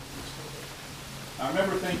I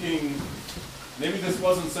remember thinking, maybe this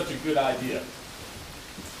wasn't such a good idea.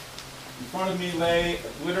 In front of me lay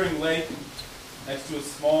a glittering lake next to a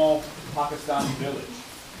small Pakistani village.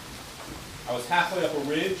 I was halfway up a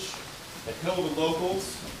ridge, a hill to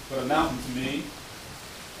locals, but a mountain to me,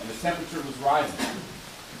 and the temperature was rising.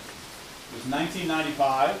 It was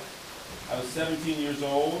 1995, I was 17 years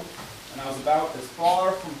old, and I was about as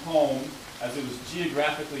far from home as it was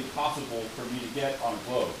geographically possible for me to get on a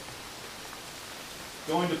globe.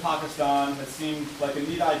 Going to Pakistan had seemed like a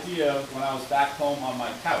neat idea when I was back home on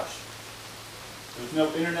my couch. There was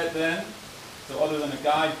no internet then, so other than a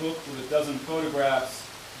guidebook with a dozen photographs,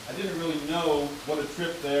 I didn't really know what a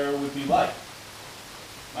trip there would be like.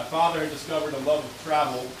 My father had discovered a love of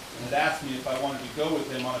travel and had asked me if I wanted to go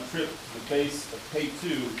with him on a trip to the base of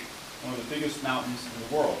K2, one of the biggest mountains in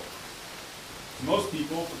the world. To most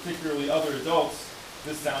people, particularly other adults,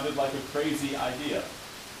 this sounded like a crazy idea.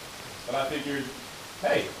 But I figured,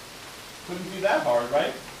 hey, couldn't be that hard,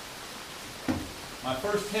 right? My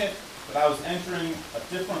first hint that I was entering a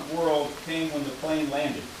different world came when the plane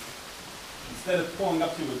landed. Instead of pulling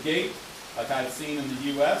up to a gate, like I'd seen in the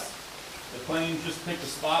U.S., the plane just picked a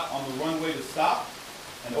spot on the runway to stop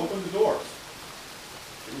and opened the doors.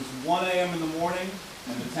 It was 1 a.m. in the morning,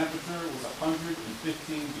 and the temperature was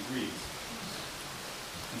 115 degrees.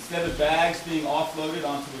 Instead of bags being offloaded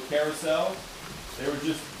onto a carousel, they were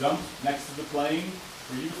just dumped next to the plane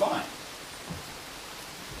for you to find.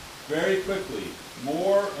 Very quickly,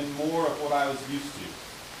 more and more of what I was used to,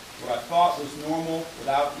 what I thought was normal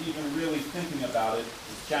without even really thinking about it,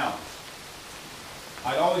 was challenged.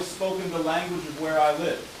 I'd always spoken the language of where I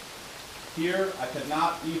lived. Here, I could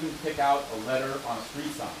not even pick out a letter on a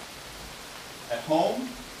street sign. At home,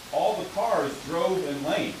 all the cars drove in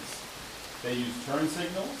lanes. They used turn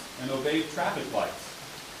signals and obeyed traffic lights.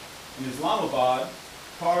 In Islamabad,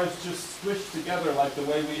 cars just squished together like the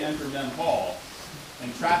way we enter Mem Hall,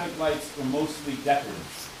 and traffic lights were mostly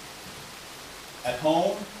decorative. At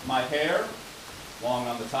home, my hair, long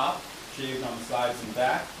on the top, shaved on the sides and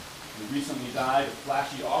back, and recently dyed a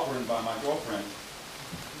flashy auburn by my girlfriend,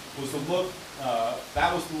 was the look.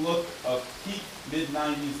 That was the look of peak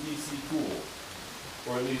mid-90s DC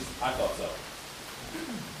cool, or at least I thought so.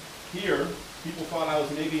 Here, people thought I was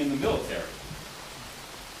maybe in the military.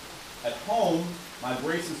 At home, my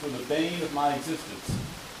braces were the bane of my existence.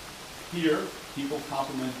 Here, people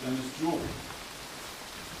complimented them as jewelry.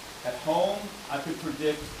 At home, I could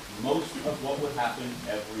predict most of what would happen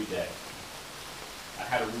every day. I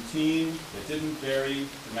had a routine that didn't vary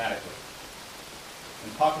dramatically.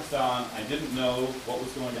 In Pakistan, I didn't know what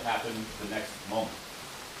was going to happen the next moment.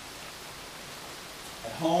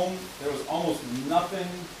 At home, there was almost nothing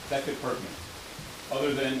that could hurt me,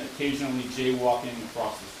 other than occasionally jaywalking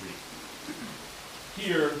across the street.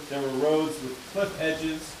 Here, there were roads with cliff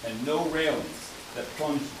edges and no railings that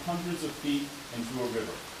plunged hundreds of feet into a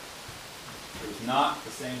river. There was not the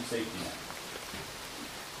same safety net.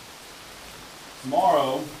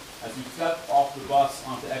 Tomorrow, as you step off the bus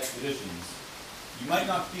onto expeditions, you might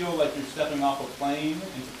not feel like you're stepping off a plane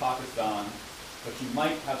into Pakistan, but you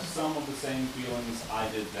might have some of the same feelings I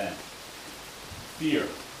did then. Fear,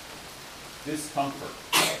 discomfort,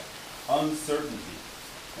 uncertainty,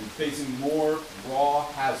 and facing more raw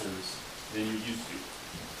hazards than you're used to.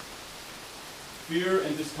 Fear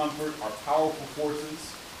and discomfort are powerful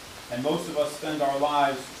forces, and most of us spend our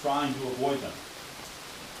lives trying to avoid them.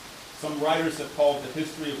 Some writers have called the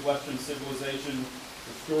history of Western civilization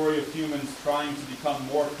the story of humans trying to become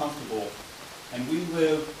more comfortable, and we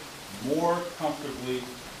live more comfortably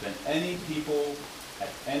than any people at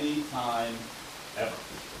any time ever.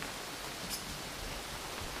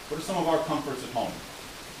 What are some of our comforts at home?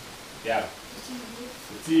 Yeah.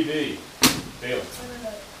 The TV. Bailey.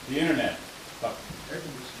 The internet.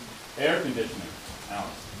 Air conditioning.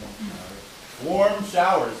 Alice. Warm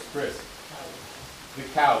showers. Chris. The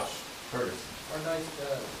couch. Curtis. Our nice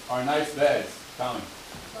bed. Our nice beds. Tommy.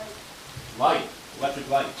 Light. Electric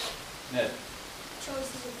light. Ned.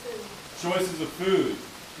 Choices of food. Choices of food.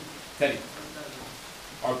 Teddy.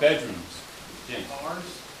 Our bedrooms. James.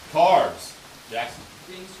 Cars. Jackson.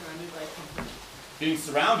 Being surrounded by comfort. Being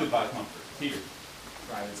surrounded by comfort. Peter.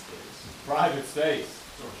 Private space. Private space.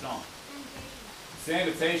 Sean.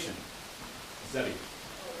 Sanitation. Zebby.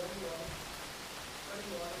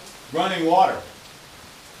 Running water.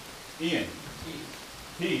 Ian.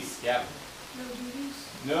 Peace. Gavin. No duties.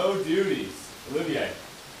 No duties. Olivier.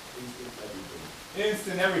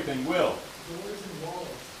 Instant everything. Will. Doors and walls.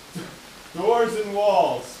 Doors and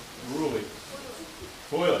walls. Ruly.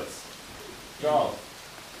 Toilets. Charles.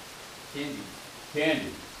 Candy.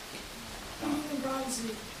 Candy. Even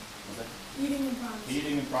privacy. What's that? Eating in privacy.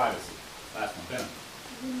 Eating in privacy. Last one, Ben.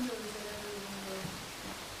 Windows at every window.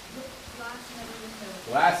 Glass in every window.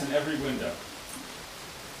 Glass in every window.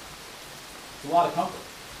 It's a lot of comfort.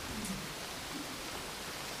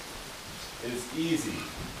 It is easy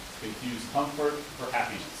to confuse comfort for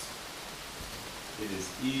happiness. It is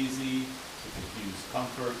easy to confuse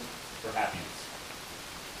comfort for happiness.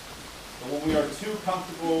 But when we are too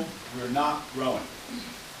comfortable, we're not growing.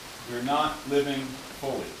 We're not living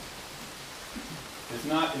fully. It's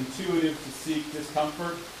not intuitive to seek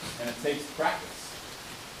discomfort, and it takes practice.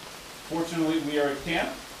 Fortunately, we are at camp.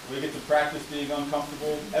 We get to practice being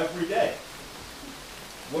uncomfortable every day.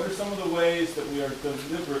 What are some of the ways that we are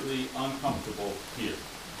deliberately uncomfortable here?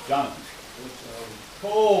 Jonathan.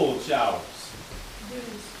 Cold showers.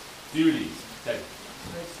 Duties. Teddy.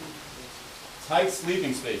 Tight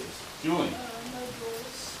sleeping spaces. Julian.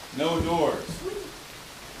 No doors. No doors.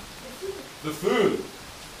 The food.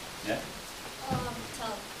 Yeah.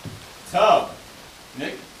 Tub. Tub.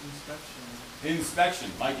 Nick. Inspection.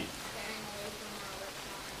 Inspection. Mikey.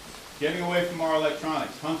 Getting away from our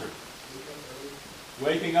electronics. Getting away from our electronics. Hunter.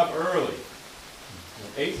 Waking up early.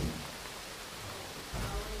 8.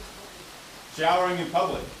 Showering in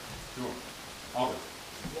public. Sure. Albert.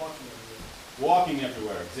 Walking everywhere. Walking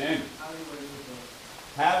everywhere. Xander.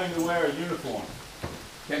 Having Having to a uniform. wear a uniform.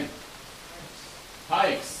 Kenny.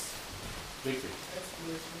 Hikes. Victor.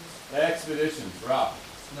 Expeditions. Expeditions. Rob.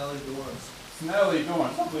 Smelly doors. Smelly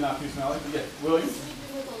dorms. Hopefully not too smelly. But yeah. William.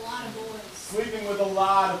 Sleeping with a lot of boys. Sleeping with a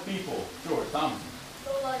lot of people. George. Thomas.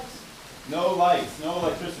 No lights. No lights. No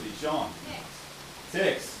electricity. Sean. Next.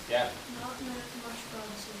 Ticks. Gavin. Not much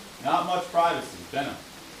privacy. Not much privacy. Benham.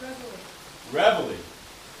 Reveille. Reveille.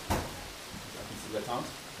 I can see that, Thomas.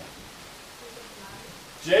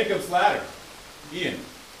 Jacob's ladder. Ian.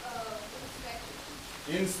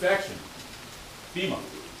 Inspection. FEMA.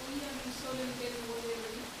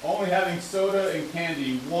 Only having soda and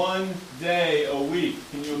candy 1 day a week.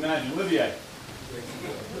 Can you imagine? Olivier.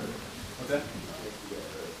 What's that?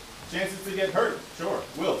 Chances to get hurt. Sure.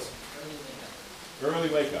 Wills. Early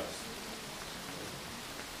wake-ups.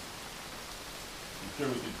 I'm sure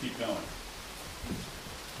we could keep going.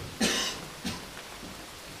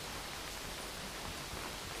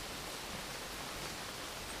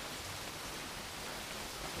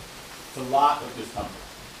 It's a lot of discomfort.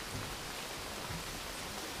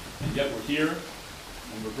 And yet we're here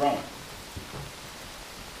and we're growing.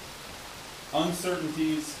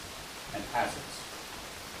 Uncertainties and hazards.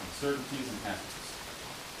 Uncertainties and hazards.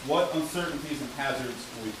 What uncertainties and hazards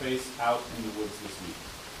will we face out in the woods this week?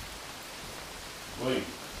 William.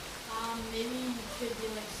 Maybe you could be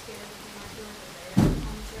like scared if you're not doing the bear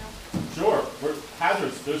on the trail. Sure, we're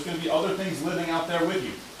hazards. There's going to be other things living out there with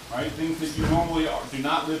you, right? Things that you normally do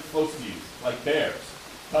not live close to you, like bears.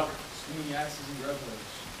 Tucker. Swinging axes and grub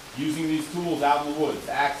hoes. Using these tools out in the woods,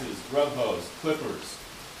 axes, grub hoes, clippers.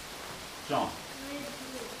 Sean.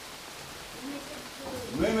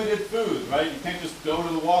 Limited food, right? You can't just go to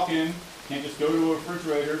the walk-in, can't just go to a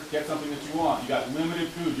refrigerator, get something that you want. You got limited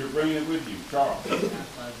food, you're bringing it with you. Charles.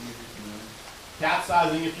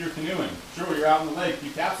 Capsizing if you're canoeing. Sure, you're out in the lake,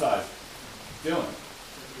 you capsize. Dylan.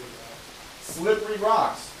 Slippery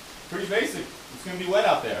rocks. Pretty basic. It's going to be wet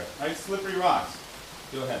out there, right? Slippery rocks.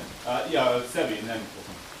 Go ahead. Sebi, and then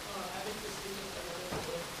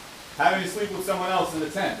having to sleep with someone else in the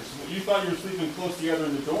tent. You thought you were sleeping close together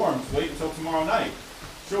in the dorms. Wait until tomorrow night.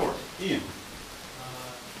 Sure. Ian.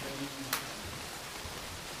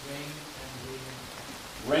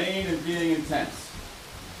 Rain and being in tents.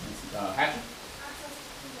 Hatchet.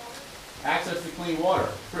 Access to clean water.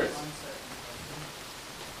 Chris.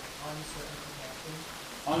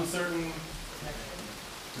 Uncertain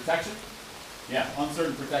protection? Yeah,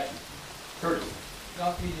 uncertain protection. Curtis.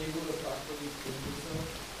 Not being able to properly clean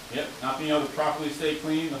yourself. Yep, not being able to properly stay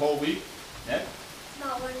clean the whole week. Ned?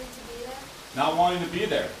 Not wanting to be there. Not wanting to be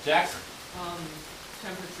there. Jackson?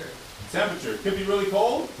 Temperature. Temperature. Could be really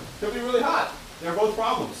cold, could be really hot. They're both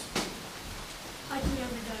problems. Hiking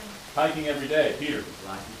every day. Hiking every day. Peter?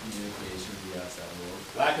 Lack of communication with the outside world.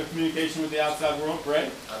 Lack of communication with the outside world.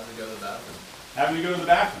 Greg? Having to go to the bathroom. Having to go to the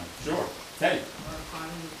bathroom. Sure. Teddy?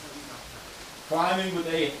 Climbing with heavy backpack. Climbing with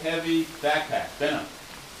a heavy backpack. Benham?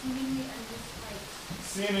 Seemingly endless hikes.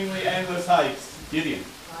 Seemingly endless hikes. Gideon?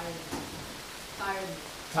 Tiredness.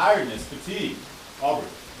 Tiredness. Fatigue. Aubrey?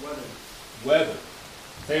 Weather. Weather.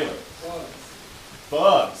 Taylor? Bugs.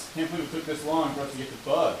 Bugs. Can't believe it took this long for us to get to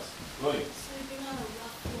bugs. William? Sleeping on a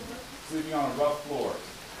rough floor. Sleeping on a rough floor.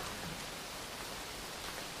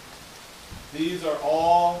 These are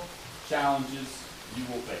all challenges you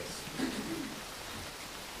will face.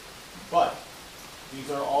 But These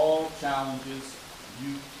are all challenges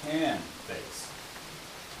you can face.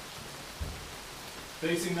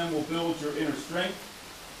 Facing them will build your inner strength.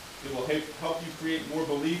 It will help you create more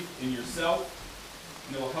belief in yourself,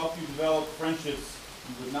 and it will help you develop friendships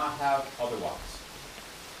you would not have otherwise.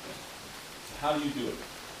 So how do you do it?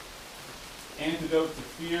 Antidote to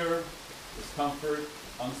fear, discomfort,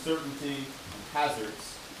 uncertainty, and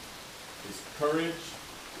hazards is courage,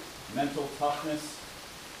 mental toughness,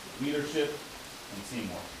 leadership, and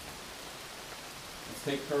teamwork. Let's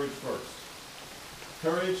take courage first.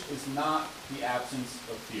 Courage is not the absence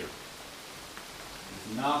of fear.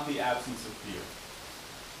 It is not the absence of fear.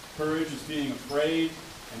 Courage is being afraid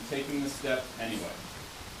and taking the step anyway.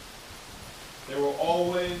 There will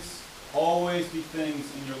always be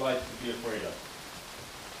things in your life to be afraid of.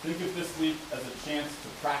 Think of this week as a chance to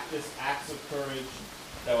practice acts of courage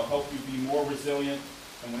that will help you be more resilient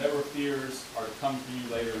and whenever fears are to come for you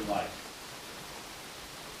later in life.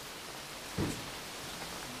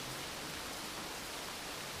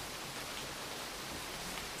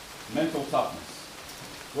 Mental toughness.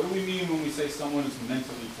 What do we mean when we say someone is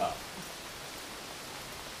mentally tough?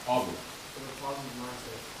 Aubrey.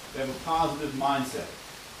 They have a positive mindset.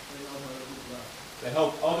 They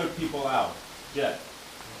help other people out. Jet.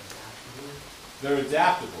 They're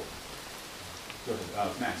adaptable. Go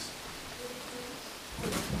ahead, Max.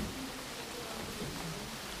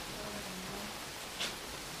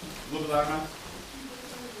 A little bit louder, Max.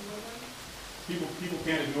 People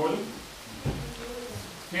can't ignore them.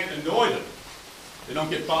 Can't annoy them. They don't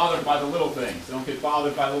get bothered by the little things. They don't get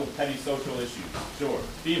bothered by little petty social issues. Sure.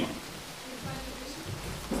 Dima.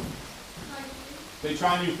 They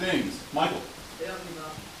try new things. Michael. They don't give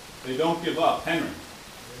up. They don't give up. Henry.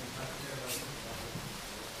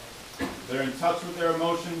 They're in touch with their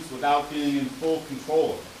emotions without being in full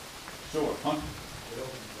control of them. Sure. Hunter.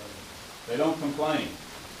 They don't complain.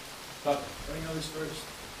 Tucker. Putting others first.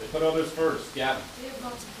 They put others first. Gavin. They have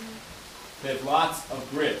lots of grit. They have lots of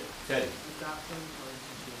grit. Teddy.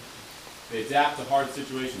 They adapt to hard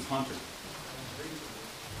situations. Hunter.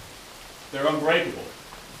 They're unbreakable.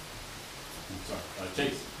 I'm sorry.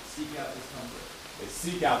 Chase. Seek out discomfort. They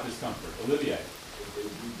seek out discomfort. Olivier.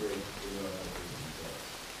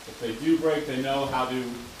 If they do break, they know how to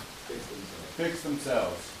fix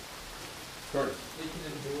themselves. Curtis. They can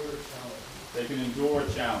endure a challenge. They can endure a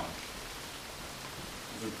challenge.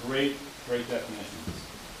 These are great definitions.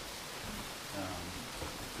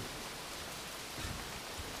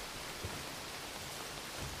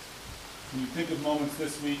 Can you think of moments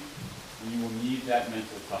this week when you will need that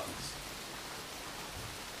mental toughness?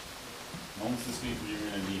 Moments this week where you're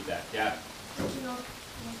going to need that. Gavin. Hiking up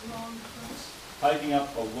a long course. Hiking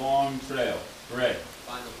up a long trail. Greg.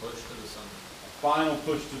 Final push to the summit. A final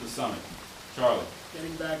push to the summit. Charlie.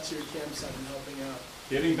 Getting back to your campsite and helping out.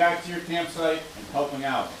 Getting back to your campsite and helping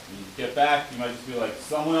out. When you get back, you might just be like,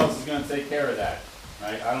 someone else is going to take care of that.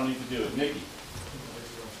 Right? I don't need to do it. Nikki.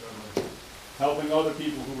 Helping other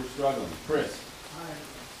people who were struggling. Chris.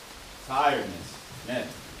 Tiredness. Ned.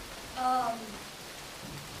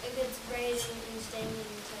 If it's raining and staying in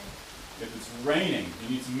your tent. If it's raining, you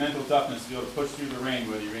need some mental toughness to be able to push through the rain,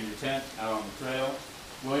 whether you're in your tent, out on the trail.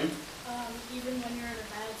 William? Even when you're in a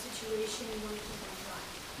bad situation, you want to keep on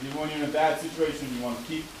trying. Even when you're in a bad situation, you want to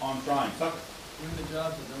keep on trying. Tucker? Doing the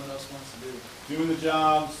jobs that no one else wants to do. Doing the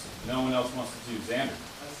jobs no one else wants to do. Xander?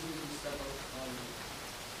 As soon as you step on the trail.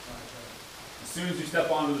 As soon as you step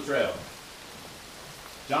onto the trail.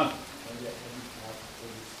 Jonathan?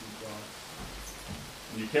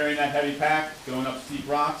 When you're carrying that heavy pack, going up steep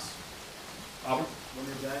rocks. Albert? When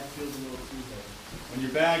your bag feels a little too heavy. When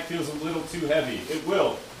your bag feels a little too heavy. It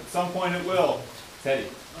will. At some point it will. Teddy?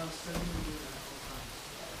 Setting the mood at all times.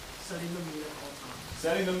 Setting the mood at all times.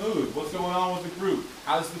 Setting the mood. What's going on with the group?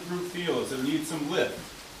 How does the group feel? Does it need some lift?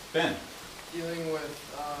 Ben? Dealing with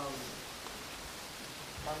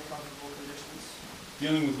uncomfortable conditions.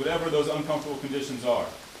 Dealing with whatever those uncomfortable conditions are.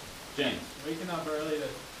 James? Waking up early to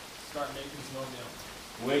start making some oatmeal.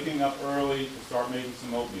 Waking up early to start making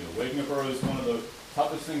some oatmeal. Waking up early is one of the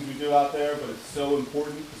toughest things we do out there, but it's so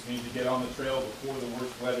important because we need to get on the trail before the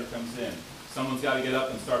worst weather comes in. Someone's got to get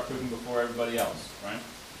up and start cooking before everybody else, right?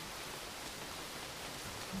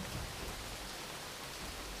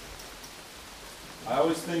 I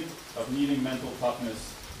always think of needing mental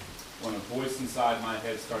toughness when a voice inside my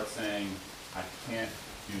head starts saying, I can't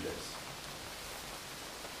do this.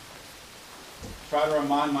 Try to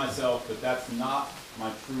remind myself that that's not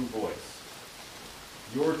my true voice.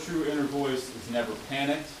 Your true inner voice is never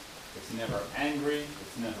panicked, it's never angry,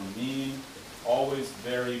 it's never mean, it's always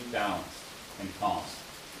very balanced and calm.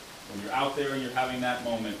 When you're out there and you're having that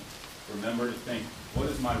moment, remember to think, What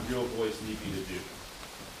does my real voice need me to do?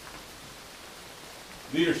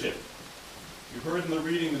 Leadership. You heard in the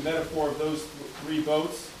reading the metaphor of those three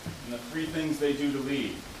boats and the three things they do to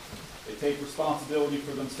lead. They take responsibility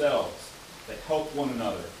for themselves, they help one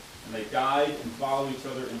another, and they guide and follow each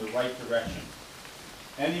other in the right direction.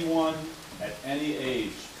 Anyone at any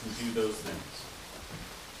age can do those things.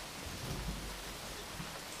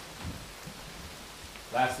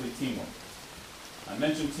 Lastly, teamwork. I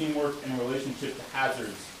mentioned teamwork in relationship to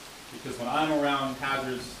hazards because when I'm around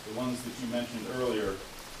hazards, the ones that you mentioned earlier,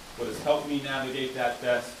 what has helped me navigate that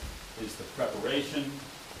best is the preparation,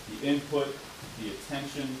 the input, the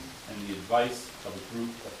attention, and the advice of a group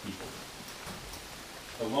of people.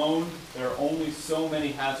 Alone, there are only so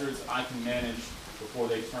many hazards I can manage before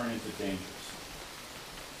they turn into dangers.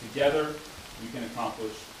 Together, we can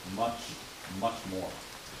accomplish much, much more.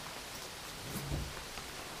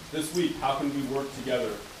 This week, how can we work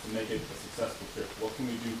together to make it a successful trip? What can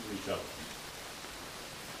we do for each other?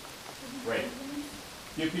 Great.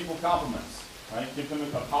 Give people compliments, right? Give them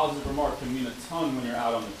a positive remark can mean a ton when you're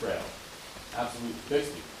out on the trail. Absolutely.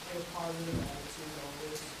 Fixed it. Have a positive attitude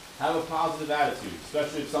always. Have a positive attitude,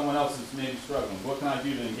 especially if someone else is maybe struggling. What can I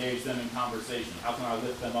do to engage them in conversation? How can I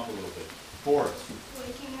lift them up a little bit? Forrest.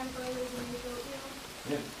 Waking up early to make oatmeal.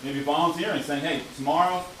 Yeah, maybe volunteering, saying, hey,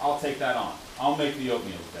 tomorrow I'll take that on. I'll make the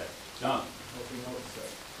oatmeal today. John.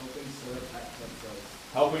 Helping set up at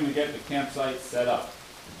campsites. Helping to get the campsite set up.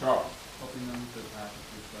 Charles. Helping them to pack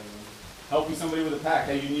if you're struggling. Helping somebody with a pack.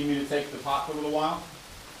 Hey, you need me to take the pot for a little while?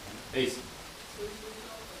 Ace.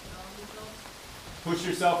 Push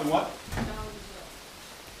yourself and what?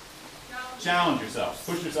 Challenge yourself.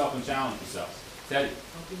 Push yourself and challenge yourself. Teddy.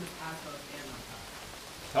 Helping the pack up and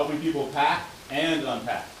unpack. Helping people pack and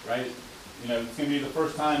unpack, right? You know, it's going to be the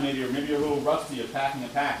first time maybe you're a little rusty at packing a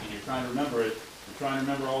pack and you're trying to remember it. You're trying to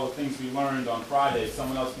remember all the things we learned on Friday.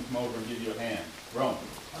 Someone else can come over and give you a hand. Rowan.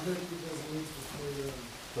 Other people's needs before your own.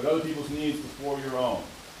 Put other people's needs before your own.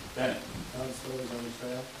 Bennett. Telling stories on the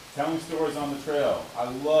trail. Telling stories on the trail. I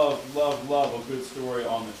love, love, love a good story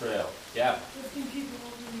on the trail. Yeah. Lifting people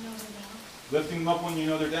up when you know they're down. Lifting them up when you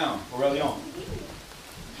know they're down. Aurelion.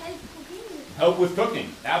 Hey, cooking. Help with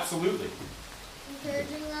cooking. Absolutely.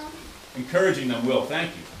 Encouraging them. Encouraging them, Will.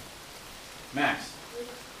 Thank you. Max.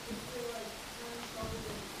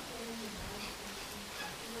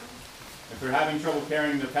 If they're having trouble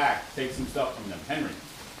carrying their pack, take some stuff from them. Henry.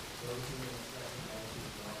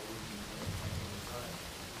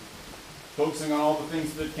 Focusing on all the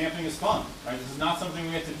things that camping is fun, right? This is not something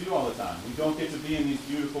we get to do all the time. We don't get to be in these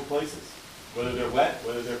beautiful places. Whether they're wet,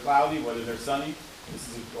 whether they're cloudy, whether they're sunny, this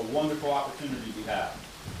is a wonderful opportunity we have.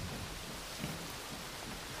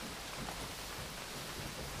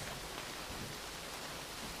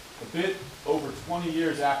 A bit over 20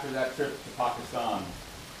 years after that trip to Pakistan,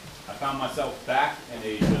 I found myself back in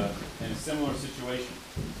Asia in a similar situation.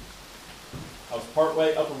 I was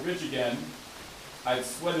partway up a ridge again. I had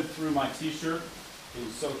sweated through my t-shirt. It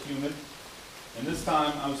was so humid. And this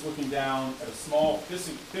time I was looking down at a small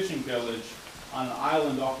fishing village on an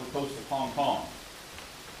island off the coast of Hong Kong.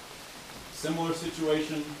 Similar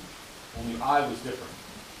situation, only I was different.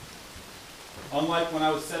 Unlike when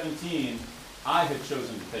I was 17, I had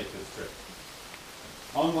chosen to take this trip.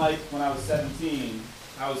 Unlike when I was 17,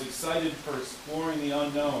 I was excited for exploring the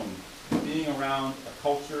unknown, being around a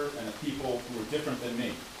culture and a people who were different than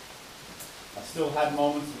me. I still had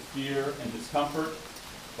moments of fear and discomfort,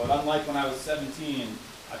 but unlike when I was 17,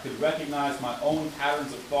 I could recognize my own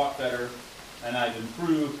patterns of thought better, and I'd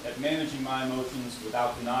improved at managing my emotions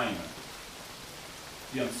without denying them.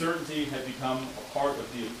 The uncertainty had become a part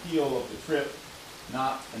of the appeal of the trip,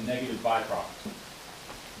 not a negative byproduct.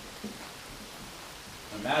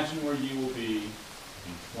 Imagine where you will be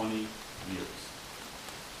in 20 years.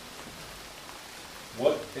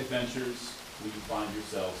 What adventures will you find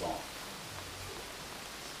yourselves on?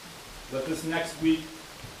 Let this next week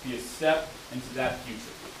be a step into that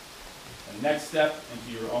future. The next step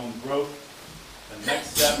into your own growth. The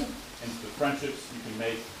next step into the friendships you can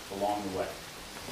make along the way.